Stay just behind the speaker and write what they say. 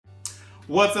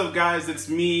What's up, guys? It's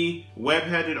me,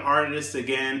 Web-Headed Artist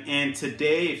again, and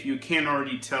today, if you can't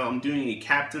already tell, I'm doing a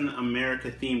Captain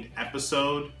America themed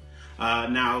episode.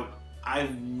 Now, I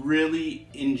really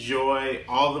enjoy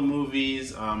all the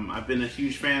movies. I've been a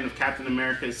huge fan of Captain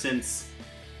America since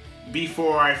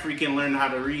before I freaking learned how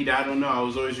to read. I don't know, I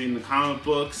was always reading the comic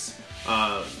books.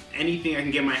 Anything I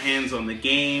can get my hands on, the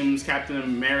games, Captain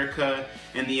America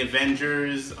and the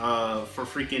Avengers for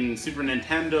freaking Super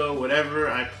Nintendo, whatever.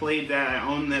 I played that, I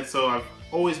own that, so I've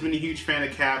always been a huge fan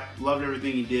of Cap, loved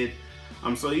everything he did.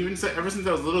 So ever since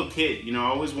I was a little kid, you know, I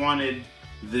always wanted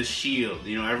the S.H.I.E.L.D.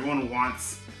 You know, everyone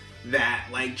wants that,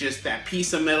 like, just that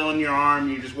piece of metal in your arm.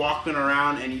 You're just walking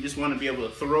around and you just want to be able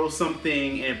to throw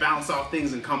something and bounce off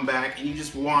things and come back, and you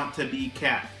just want to be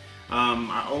Cap.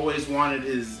 I always wanted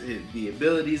the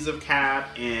abilities of Cap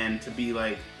and to be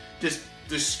like just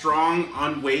the strong,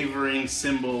 unwavering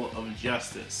symbol of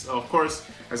justice. So of course,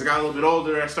 as I got a little bit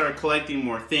older, I started collecting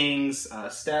more things,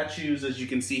 statues, as you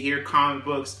can see here, comic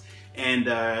books, and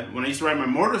when I used to ride my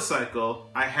motorcycle,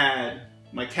 I had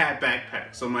my Cap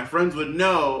backpack. So my friends would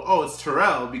know, oh, it's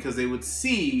Terrell, because they would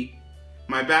see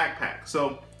my backpack.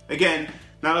 So again,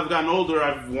 now that I've gotten older,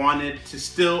 I've wanted to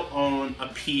still own a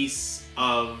piece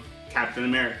of Captain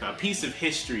America, a piece of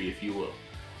history, if you will.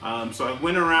 So I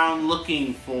went around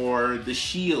looking for the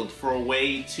S.H.I.E.L.D. for a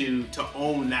way to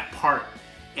own that part,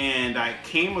 and I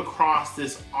came across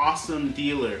this awesome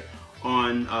dealer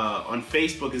on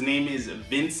Facebook. His name is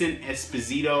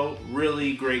Vinespo3.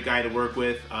 Really great guy to work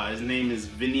with. His name is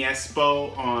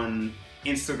Vinespo on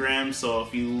Instagram. So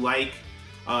if you like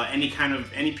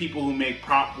any people who make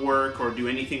prop work or do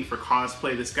anything for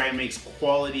cosplay, this guy makes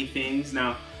quality things.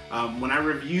 Now, when I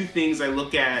review things, I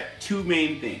look at two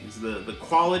main things: the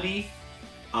quality,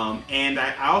 and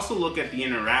I also look at the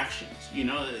interactions. You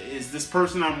know, is this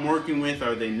person I'm working with,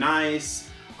 are they nice?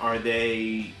 Are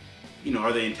they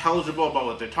intelligible about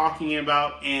what they're talking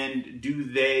about? And do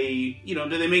they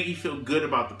make you feel good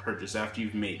about the purchase after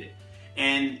you've made it?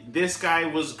 And this guy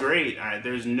was great.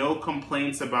 There's no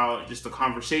complaints about just the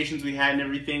conversations we had and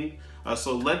everything.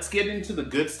 So let's get into the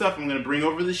good stuff. I'm going to bring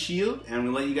over the S.H.I.E.L.D. and I'm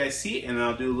going to let you guys see it, and then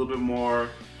I'll do a little bit more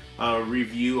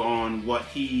review on what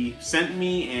he sent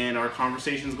me and our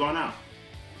conversations going out.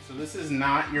 So this is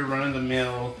not your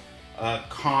run-of-the-mill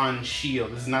con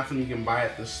S.H.I.E.L.D. This is not something you can buy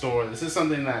at the store. This is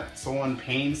something that someone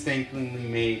painstakingly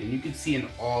made, and you can see in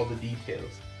all the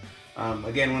details.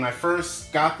 Again, when I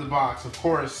first got the box, of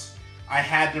course, I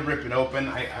had to rip it open.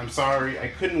 I'm sorry, I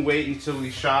couldn't wait until we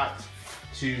shot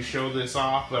to show this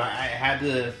off, but I had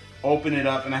to open it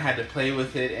up and I had to play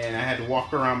with it, and I had to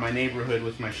walk around my neighborhood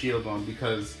with my S.H.I.E.L.D. on,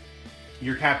 because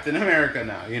you're Captain America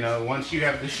now. You know, once you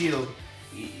have the S.H.I.E.L.D.,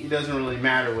 it doesn't really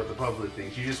matter what the public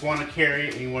thinks. You just want to carry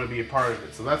it and you want to be a part of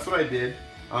it. So that's what I did.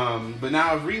 But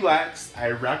now I've relaxed.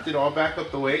 I wrapped it all back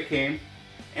up the way it came.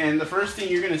 And the first thing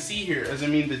you're going to see here is,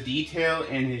 the detail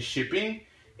in his shipping.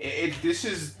 This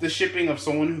is the shipping of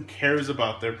someone who cares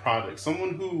about their product.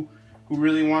 Someone who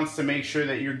really wants to make sure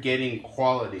that you're getting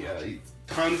quality.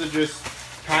 Tons of just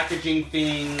packaging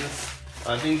things,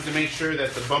 things to make sure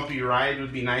that the bumpy ride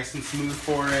would be nice and smooth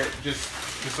for it. Just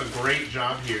a great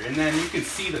job here. And then you can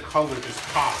see the color just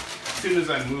pop as soon as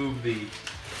I move the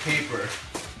paper.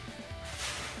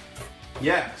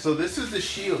 Yeah, so this is the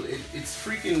S.H.I.E.L.D.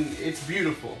 It's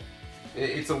beautiful.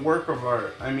 It's a work of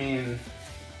art. I mean,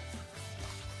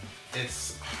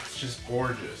 it's just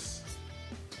gorgeous.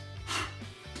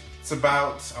 It's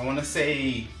about, I want to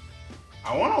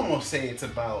almost say it's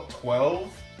about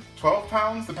 12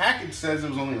 pounds. The package says it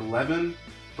was only 11,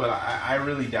 but I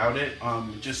really doubt it.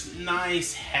 Just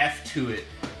nice heft to it.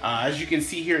 As you can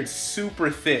see here, it's super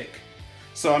thick.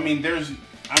 So I mean,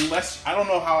 I don't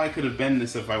know how I could have bent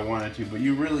this if I wanted to, but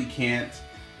you really can't.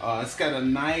 It's got a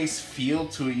nice feel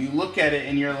to it. You look at it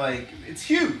and you're like, it's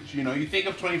huge. You know, you think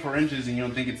of 24 inches and you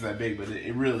don't think it's that big, but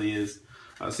it really is.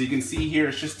 So you can see here,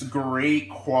 it's just great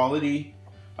quality.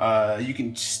 You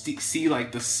can see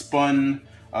like the spun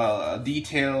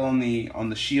detail on the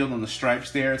S.H.I.E.L.D. on the stripes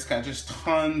there. It's got just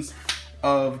tons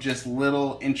of just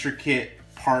little intricate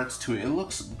parts to it. It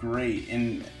looks great,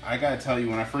 and I gotta tell you,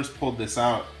 when I first pulled this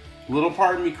out, a little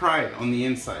part of me cried on the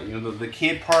inside. You know, the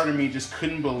kid part of me just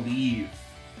couldn't believe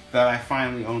that I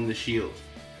finally owned the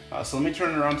S.H.I.E.L.D. So let me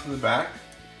turn it around to the back.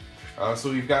 So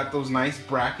we've got those nice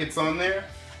brackets on there.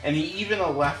 And he even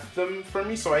left them for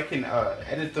me so I can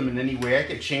edit them in any way. I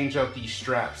could change out these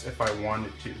straps if I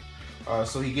wanted to.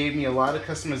 So he gave me a lot of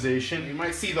customization. You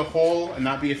might see the hole and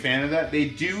not be a fan of that. They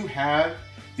do have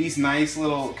these nice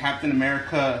little Captain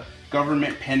America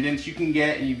government pendants you can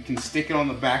get, and you can stick it on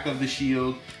the back of the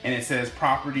S.H.I.E.L.D. and it says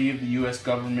property of the U.S.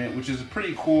 government, which is a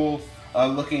pretty cool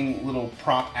looking little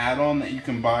prop add-on that you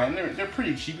can buy, and they're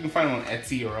pretty cheap. You can find them on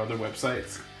Etsy or other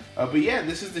websites. But yeah,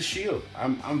 this is the S.H.I.E.L.D.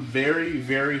 I'm very,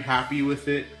 very happy with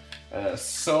it.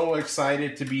 So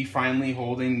excited to be finally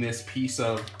holding this piece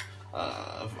of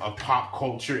pop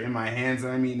culture in my hands.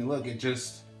 And I mean, look,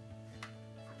 it's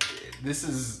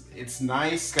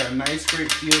nice, got a nice,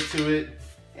 great feel to it,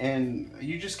 and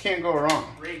you just can't go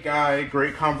wrong. Great guy,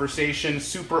 great conversation,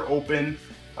 super open,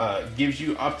 gives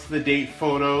you up-to-the-date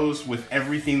photos with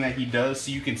everything that he does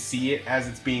so you can see it as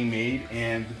it's being made.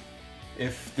 And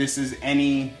if this is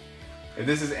any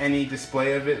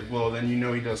display of it, well, then you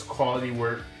know he does quality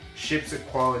work, ships it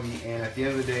quality, and at the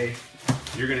end of the day,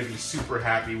 you're gonna be super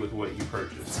happy with what you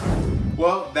purchase.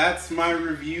 Well, that's my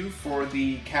review for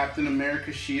the Captain America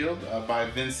S.H.I.E.L.D. By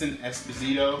Vincent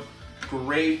Esposito.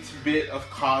 Great bit of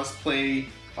cosplay,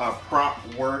 prop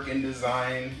work and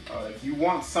design. If you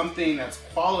want something that's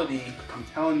quality, I'm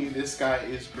telling you, this guy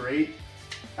is great.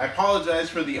 I apologize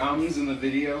for the ums in the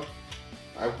video.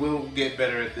 I will get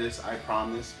better at this, I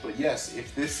promise. But yes,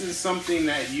 if this is something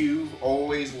that you've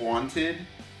always wanted,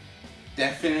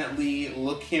 definitely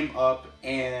look him up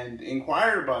and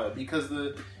inquire about it, because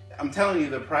I'm telling you,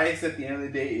 the price at the end of the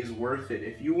day is worth it.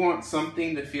 If you want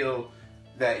something to feel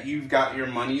that you've got your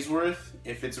money's worth,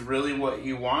 if it's really what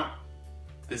you want,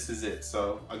 this is it.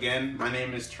 So again, my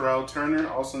name is Terrell Turner,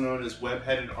 also known as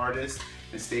Web-Headed Artist,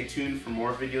 and stay tuned for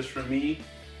more videos from me.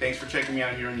 Thanks for checking me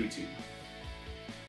out here on YouTube.